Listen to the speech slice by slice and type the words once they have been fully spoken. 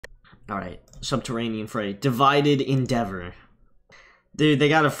Alright, Subterranean Fray. Divided Endeavor. Dude, they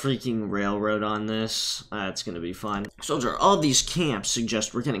got a freaking railroad on this. That's gonna be fun. Soldier, all these camps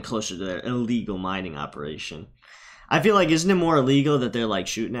suggest we're getting closer to their illegal mining operation. I feel like, isn't it more illegal that they're, like,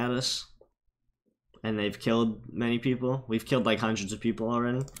 shooting at us? And they've killed many people? We've killed, like, hundreds of people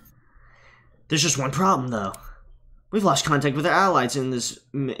already. There's just one problem, though. We've lost contact with our allies in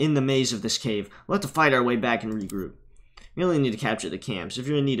the maze of this cave. We'll have to fight our way back and regroup. We only need to capture the camps. If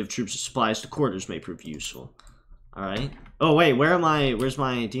you're in need of troops or supplies, the quarters may prove useful. Alright. Oh, wait, where's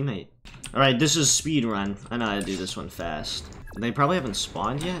my teammate? Alright, this is speed run. I know how to do this one fast. They probably haven't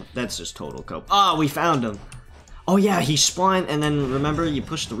spawned yet? That's just total cope. Oh, we found him! Oh yeah, he spawned, and then remember you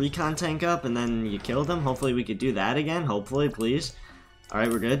push the recon tank up, and then you killed him? Hopefully we could do that again. Hopefully, please. Alright,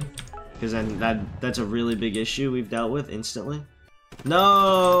 we're good. Because then that's a really big issue we've dealt with instantly.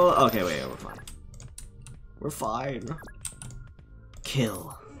 No! Okay, wait, we're fine. We're fine.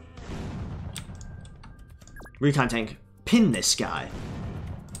 Kill. Recon tank. Pin this guy.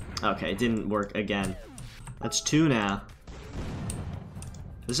 Okay, it didn't work again. That's 2 now.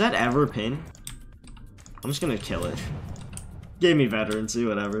 Does that ever pin? I'm just gonna kill it. Gave me veterancy,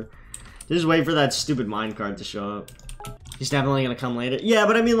 whatever. Just wait for that stupid minecart to show up. He's definitely gonna come later. Yeah,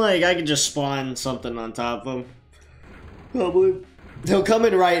 but I mean, like, I could just spawn something on top of him. Probably. He'll come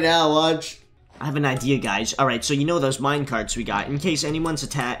in right now, watch. I have an idea, guys. Alright, so you know those minecarts we got. In case anyone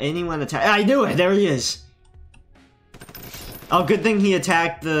attack. I knew it! There he is! Oh, good thing he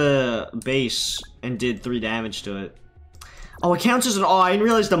attacked the base and did 3 damage to it. Oh, it counts as an... Oh, I didn't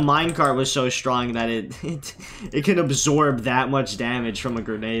realize the minecart was so strong that it can absorb that much damage from a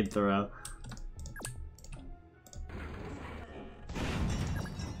grenade throw.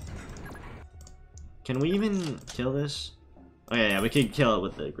 Can we even kill this? Oh, yeah, we could kill it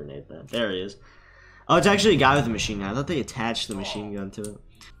with the grenade then. There he is. Oh, it's actually a guy with a machine gun. I thought they attached the machine gun to it.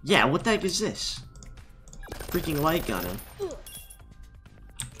 Yeah, what the heck is this? Freaking light gunner.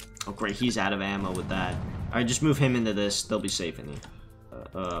 Oh, great. He's out of ammo with that. Alright, just move him into this. They'll be safe in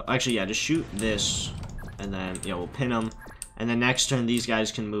here. Actually, yeah, just shoot this. And then, yeah, we'll pin them. And then next turn, these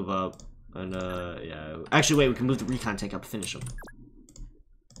guys can move up. And, yeah. Actually, wait, we can move the recon tank up, finish them.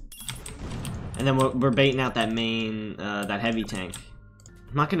 And then we're baiting out that main, that heavy tank.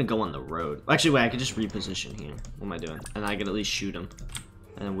 I'm not gonna go on the road. Actually, wait, I could just reposition here. What am I doing? And I could at least shoot him.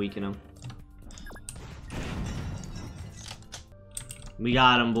 And then weaken him. We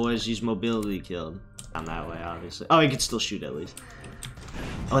got him, boys. He's mobility killed. Down that way, obviously. Oh, he could still shoot at least.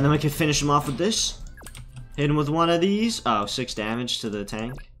 Oh, and then we could finish him off with this. Hit him with one of these. Oh, 6 damage to the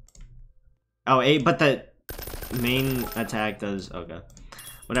tank. Oh, 8, but the main attack does... Okay.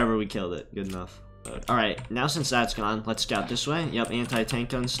 Whatever, we killed it. Good enough. Alright, now since that's gone, let's scout this way. Yep, anti-tank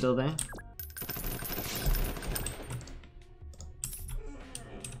gun's still there.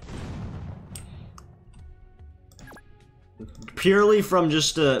 Purely from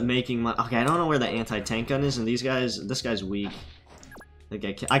just making my... Okay, I don't know where the anti-tank gun is, and these guys... This guy's weak.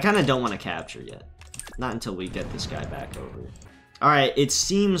 I kind of don't want to capture yet. Not until we get this guy back over. Alright, it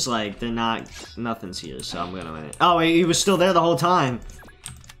seems like they're not... Nothing's here, so I'm gonna... Oh, wait, he was still there the whole time!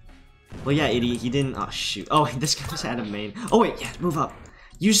 Well, yeah, idiot, he didn't... Oh, shoot. Oh, this guy's out of main. Oh, wait, yeah, move up.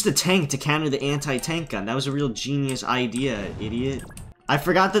 Use the tank to counter the anti-tank gun. That was a real genius idea, idiot. I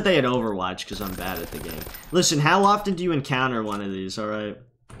forgot that they had Overwatch because I'm bad at the game. Listen, how often do you encounter one of these, alright?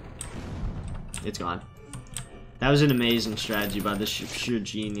 It's gone. That was an amazing strategy by the sheer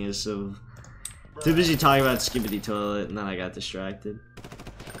genius of... Too busy talking about Skibbity Toilet, and then I got distracted.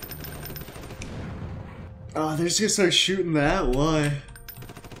 Oh, they're just gonna start shooting that? Why?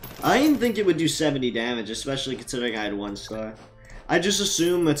 I didn't think it would do 70 damage, especially considering I had 1 star. I just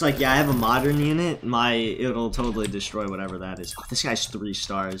assume it's like, yeah, I have a modern unit, it'll totally destroy whatever that is. Oh, this guy's 3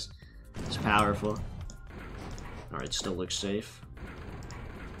 stars. It's powerful. Alright, still looks safe.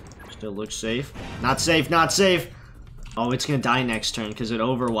 Still looks safe. Not safe, not safe! Oh, it's gonna die next turn because it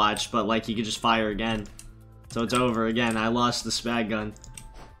overwatched, but like, you could just fire again. So it's over again. I lost the spag gun.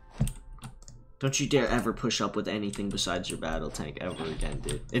 Don't you dare ever push up with anything besides your battle tank ever again,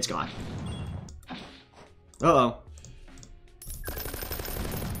 dude. It's gone. Uh-oh.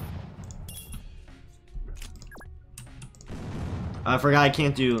 I forgot I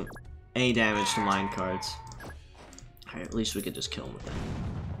can't do any damage to minecarts. Alright, at least we could just kill him with that.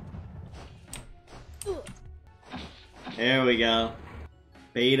 There we go.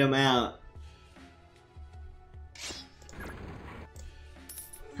 Bait him out.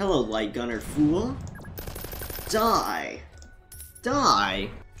 Hello, light gunner fool. Die. Die.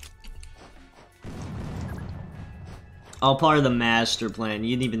 All part of the master plan.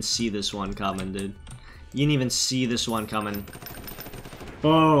 You didn't even see this one coming, dude. You didn't even see this one coming.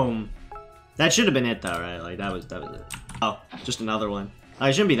 Boom. That should have been it though, right? Like that was it. Oh, just another one. Oh,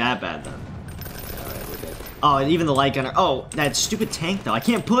 it shouldn't be that bad though. Alright, we're good. Oh, and even the light gunner. Oh, that stupid tank though. I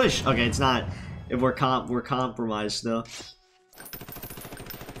can't push. Okay, it's not. If we're compromised still.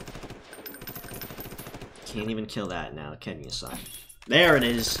 Can't even kill that now, can you, son? There it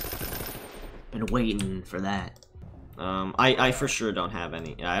is. Been waiting for that. I for sure don't have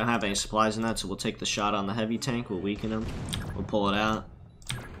any. I don't have any supplies in that, so we'll take the shot on the heavy tank. We'll weaken him. We'll pull it out.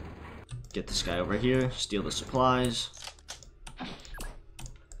 Get this guy over here. Steal the supplies.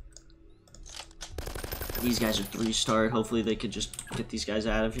 These guys are 3-star. Hopefully they could just get these guys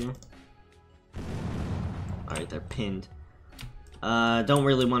out of here. Alright, they're pinned. Don't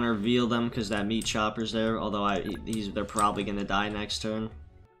really want to reveal them because that meat chopper's there. Although they're probably gonna die next turn.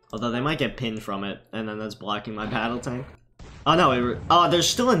 Although they might get pinned from it, and then that's blocking my battle tank. Oh no! Oh, there's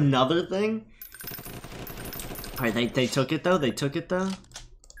still another thing. All right, they took it though. They took it though.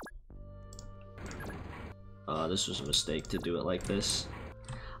 Oh, this was a mistake to do it like this.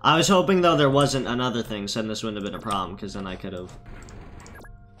 I was hoping though there wasn't another thing, so then this wouldn't have been a problem, because then I could have.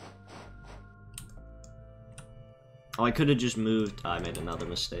 Oh, I could have just moved. I made another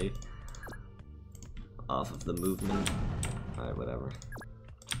mistake. Off of the movement. Alright, whatever.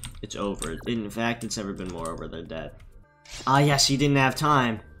 It's over. In fact, it's never been more over. They're dead. Ah, yes, he didn't have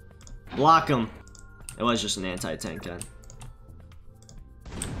time. Block him. It was just an anti-tank gun.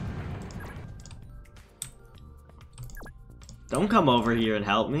 Don't come over here and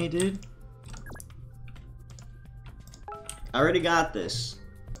help me, dude. I already got this.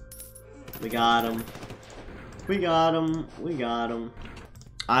 We got him. We got him. We got him.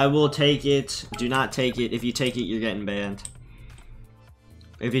 I will take it. Do not take it. If you take it, you're getting banned.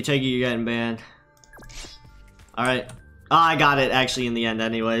 If you take it, you're getting banned. Alright. Oh, I got it actually in the end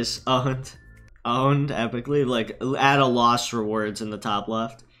anyways. Owned. Owned epically. Like, add a loss rewards in the top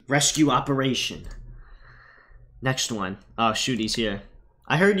left. Rescue operation. Next one. Oh, shoot, he's here.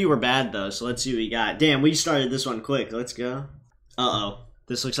 I heard you were bad though, so let's see what we got. Damn, we started this one quick. Let's go. Uh-oh.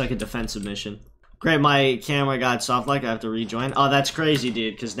 This looks like a defensive mission. Great, my camera got soft like I have to rejoin. Oh, that's crazy,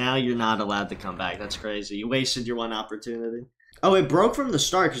 dude, because now you're not allowed to come back. That's crazy. You wasted your one opportunity. Oh, it broke from the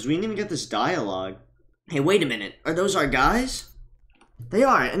start because we didn't even get this dialogue. Hey, wait a minute. Are those our guys? They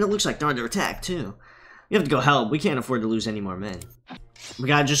are, and it looks like they're under attack, too. We have to go help. We can't afford to lose any more men. We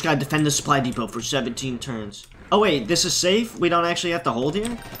just gotta defend the supply depot for 17 turns. Oh, wait, this is safe? We don't actually have to hold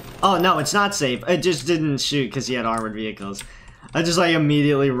here? Oh, no, it's not safe. It just didn't shoot because he had armored vehicles. I just, like,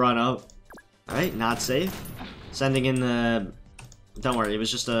 immediately run up. Alright, not safe. Sending in the... Don't worry, it was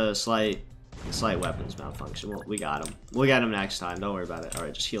just a slight weapons malfunction. We got him. We'll get him next time. Don't worry about it.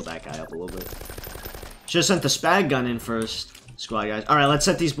 Alright, just heal that guy up a little bit. Should've sent the spag gun in first. Squad guys. Alright, let's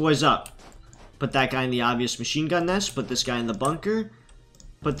set these boys up. Put that guy in the obvious machine gun nest. Put this guy in the bunker.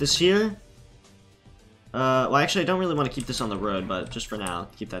 Put this here. Well, actually, I don't really want to keep this on the road, but just for now,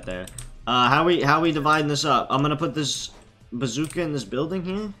 keep that there. How we dividing this up? I'm gonna put this bazooka in this building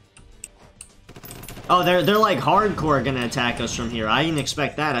here. Oh, they're like hardcore gonna attack us from here. I didn't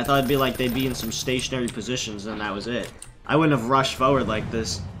expect that. I thought it'd be like they'd be in some stationary positions and that was it. I wouldn't have rushed forward like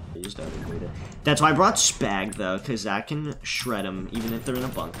this. That's why I brought spag though, because that can shred them even if they're in a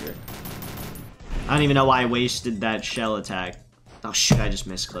bunker. I don't even know why I wasted that shell attack. Oh shit, I just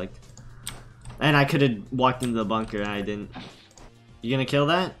misclicked. And I could have walked into the bunker and I didn't. You gonna kill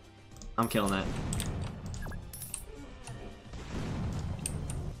that? I'm killing that.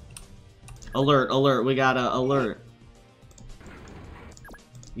 Alert, alert, we gotta alert.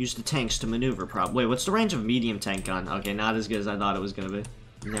 Use the tanks to maneuver Wait, what's the range of medium tank gun? Okay, not as good as I thought it was gonna be.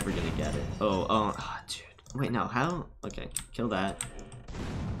 Never gonna get it. Oh, dude. Wait, no, how? Okay, kill that.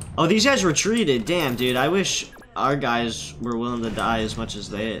 Oh, these guys retreated. Damn, dude, I wish our guys were willing to die as much as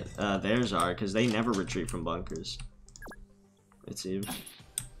theirs are, because they never retreat from bunkers. It seems.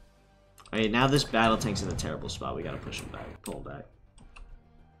 Alright, now this battle tank's in a terrible spot. We gotta push him back, pull him back.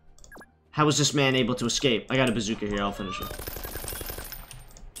 How was this man able to escape? I got a bazooka here, I'll finish him.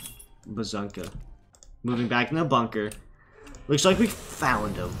 Bazooka. Moving back in the bunker. Looks like we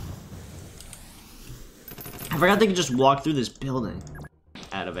found him. I forgot they could just walk through this building.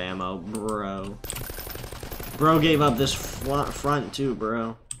 Out of ammo, bro. Bro gave up this front too,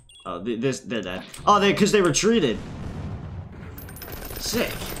 bro. Oh, they're dead. Oh, because they retreated.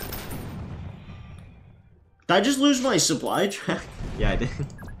 Sick. Did I just lose my supply track? Yeah, I did.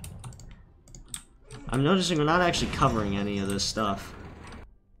 I'm noticing we're not actually covering any of this stuff.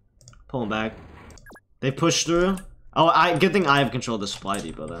 Pull them back. They push through. Oh, good thing I have control of the supply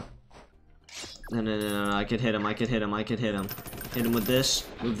depot, though. No, I could hit him, I could hit him. Hit him with this.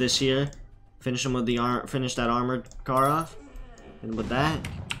 Move this here. Finish him with the finish that armored car off. Hit him with that.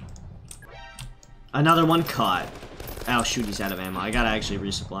 Another one caught. Oh, shoot, he's out of ammo. I gotta actually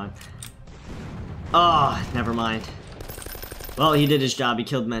resupply. Oh, never mind. Well, he did his job. He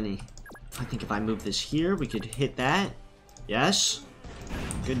killed many. I think if I move this here, we could hit that. Yes.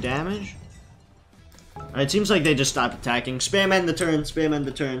 Good damage. Alright, seems like they just stopped attacking. Spam end the turn. Spam end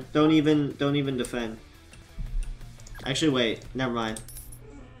the turn. Don't even defend. Actually, wait. Never mind.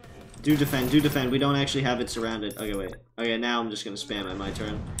 Do defend. Do defend. We don't actually have it surrounded. Okay, wait. Okay, now I'm just gonna spam end my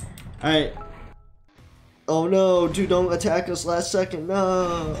turn. Alright. Oh no, dude, don't attack us last second.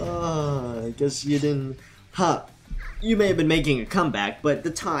 No. I guess you didn't. Huh. You may have been making a comeback, but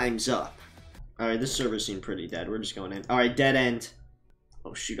the time's up. Alright, this server seemed pretty dead. We're just going in. Alright, dead end.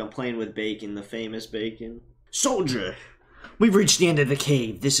 Oh shoot, I'm playing with Bacon, the famous Bacon. Soldier! We've reached the end of the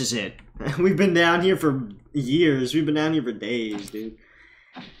cave. This is it. We've been down here for years. We've been down here for days, dude.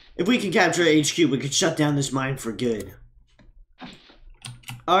 If we can capture HQ, we could shut down this mine for good.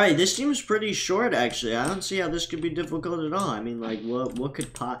 Alright, this seems pretty short, actually. I don't see how this could be difficult at all. I mean, like, what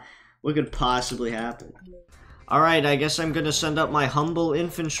could possibly happen? Alright, I guess I'm gonna send up my humble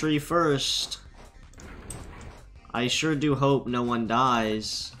infantry first. I sure do hope no one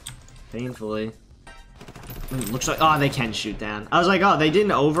dies. Painfully. Looks like, oh, they can shoot down. I was like, oh, they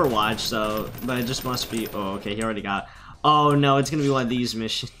didn't Overwatch, so, but it just must be, oh, okay, he already got, oh no, it's gonna be one of these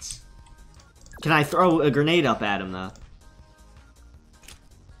missions. Can I throw a grenade up at him, though?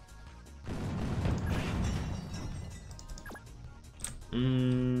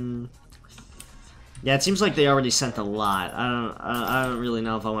 Yeah, it seems like they already sent a lot. I don't really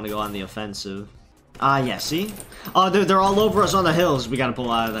know if I want to go on the offensive. Ah, yeah, see? Oh, they're all over us on the hills. We gotta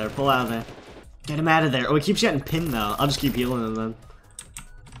pull out of there. Pull out of there. Get him out of there. Oh, he keeps getting pinned, though. I'll just keep healing him, then.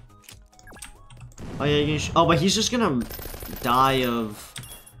 Oh, yeah, you can oh, but he's just gonna die of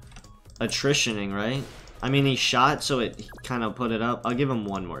attritioning, right? I mean, he shot, so it kind of put it up. I'll give him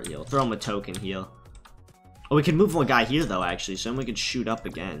one more heal. Throw him a token heal. Oh, we could move one guy here, though, actually, so then we could shoot up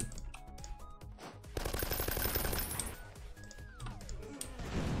again.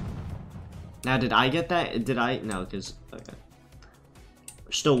 Now, did I get that? Did I? No, because... Okay.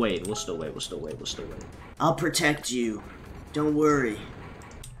 We're still waiting. We'll still wait. We'll still wait. We'll still wait. I'll protect you. Don't worry.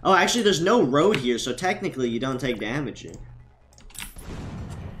 Oh, actually, there's no road here, so technically you don't take damage here.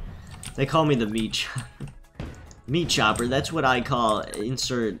 They call me the meat chopper. Meat chopper, that's what I call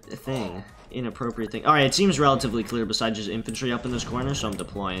insert thing. Inappropriate thing. Alright, it seems relatively clear besides just infantry up in this corner, so I'm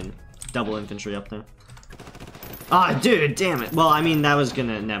deploying double infantry up there. Ah, dude, damn it. Well, I mean, that was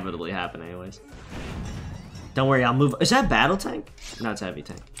gonna inevitably happen anyways. Don't worry, I'll move. Is that battle tank? No, it's a heavy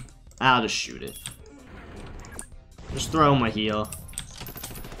tank. I'll just shoot it. Just throw him a heal.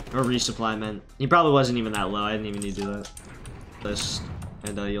 Or resupply, man. He probably wasn't even that low. I didn't even need to do that. List,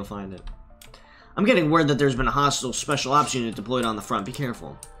 and you'll find it. I'm getting word that there's been a hostile special ops unit deployed on the front. Be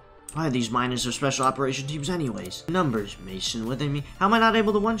careful. Why are these miners or special operation teams anyways? Numbers, Mason, what they mean? How am I not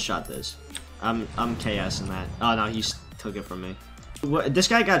able to one-shot this? I'm KSing that. Oh no, he took it from me. This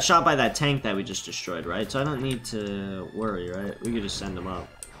guy got shot by that tank that we just destroyed, right? So I don't need to worry, right? We could just send him up.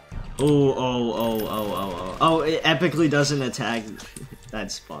 Oh, it epically doesn't attack.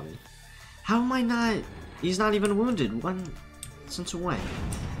 That's funny. How am I not? He's not even wounded. Since when?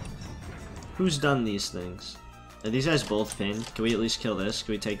 Who's done these things? Are these guys both pinned? Can we at least kill this?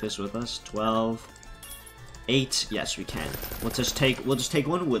 Can we take this with us? 12. 8. Yes, we can. We'll just take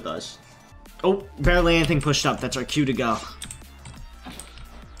one with us. Oh, barely anything pushed up. That's our cue to go.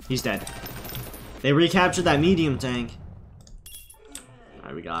 He's dead. They recaptured that medium tank.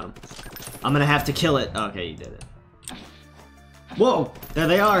 Alright, we got him. I'm gonna have to kill it. Okay, he did it. Whoa! There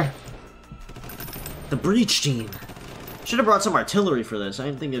they are! The breach team. Should have brought some artillery for this. I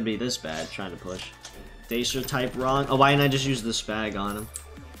didn't think it'd be this bad trying to push. Dacer type wrong. Oh, why didn't I just use the spag on him?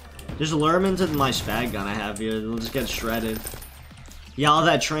 Just lure him into my spag gun I have here. They'll just get shredded. Yeah, all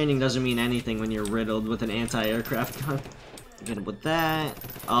that training doesn't mean anything when you're riddled with an anti-aircraft gun. Get him with that.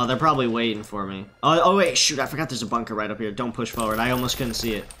 Oh, they're probably waiting for me. Oh, wait, shoot, I forgot there's a bunker right up here. Don't push forward. I almost couldn't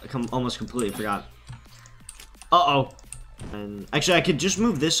see it. I almost completely forgot. Uh-oh. And actually, I could just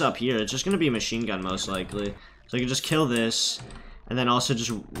move this up here. It's just going to be a machine gun, most likely. So I could just kill this, and then also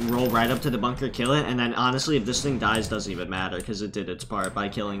just roll right up to the bunker, kill it, and then honestly, if this thing dies, doesn't even matter, because it did its part by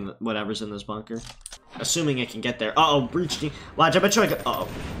killing whatever's in this bunker. Assuming it can get there. Uh-oh, breach team. Watch, I bet you I could. Uh-oh.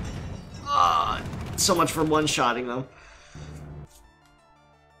 Ah, so much for one-shotting them.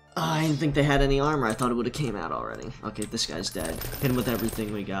 I didn't think they had any armor. I thought it would have came out already. Okay, this guy's dead. Hit him with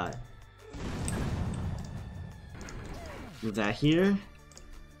everything we got. Move that here.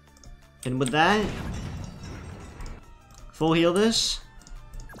 Hit him with that. Full heal this.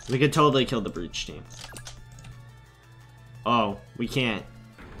 We could totally kill the breach team. Oh, we can't.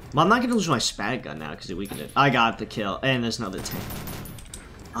 But I'm not gonna lose my spag gun now because it weakened it. I got the kill, and there's another tank.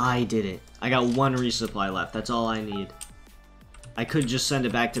 I did it. I got 1 resupply left. That's all I need. I could just send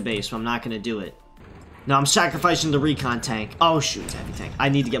it back to base, but I'm not gonna do it. No, I'm sacrificing the recon tank. Oh shoot, it's heavy tank. I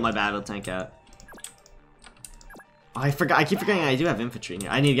need to get my battle tank out. I forgot. I keep forgetting I do have infantry in here.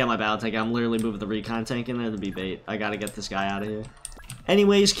 I need to get my battle tank out. I'm literally moving the recon tank in there to be bait. I gotta get this guy out of here.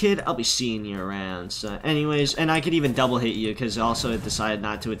 Anyways, kid, I'll be seeing you around. So, anyways, and I could even double hit you because also it decided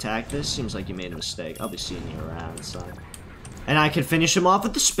not to attack this. Seems like you made a mistake. I'll be seeing you around, son. And I could finish him off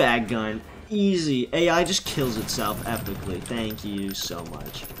with the spag gun. Easy. AI just kills itself epically. Thank you so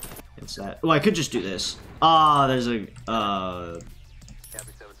much. It's that. Oh, I could just do this. Ah, there's a.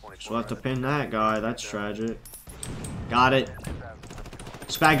 So I have to pin that guy. That's tragic. Got it.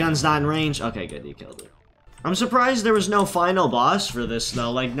 Spag gun's not in range. Okay, good. You killed it. I'm surprised there was no final boss for this,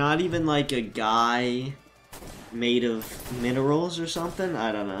 though. Like, not even, like, a guy made of minerals or something?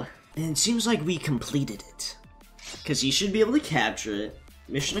 I don't know. And it seems like we completed it. Because he should be able to capture it.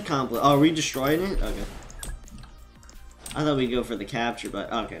 Mission accomplished. Oh, are we destroying it? Okay. I thought we'd go for the capture,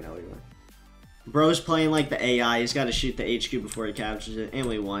 but... Okay, no, we won. Bro's playing like the AI. He's got to shoot the HQ before he captures it. And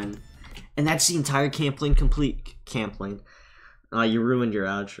we won. And that's the entire camp lane complete. Camp lane. You ruined your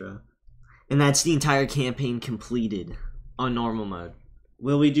outro. And that's the entire campaign completed on normal mode.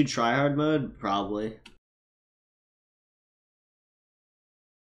 Will we do tryhard mode? Probably.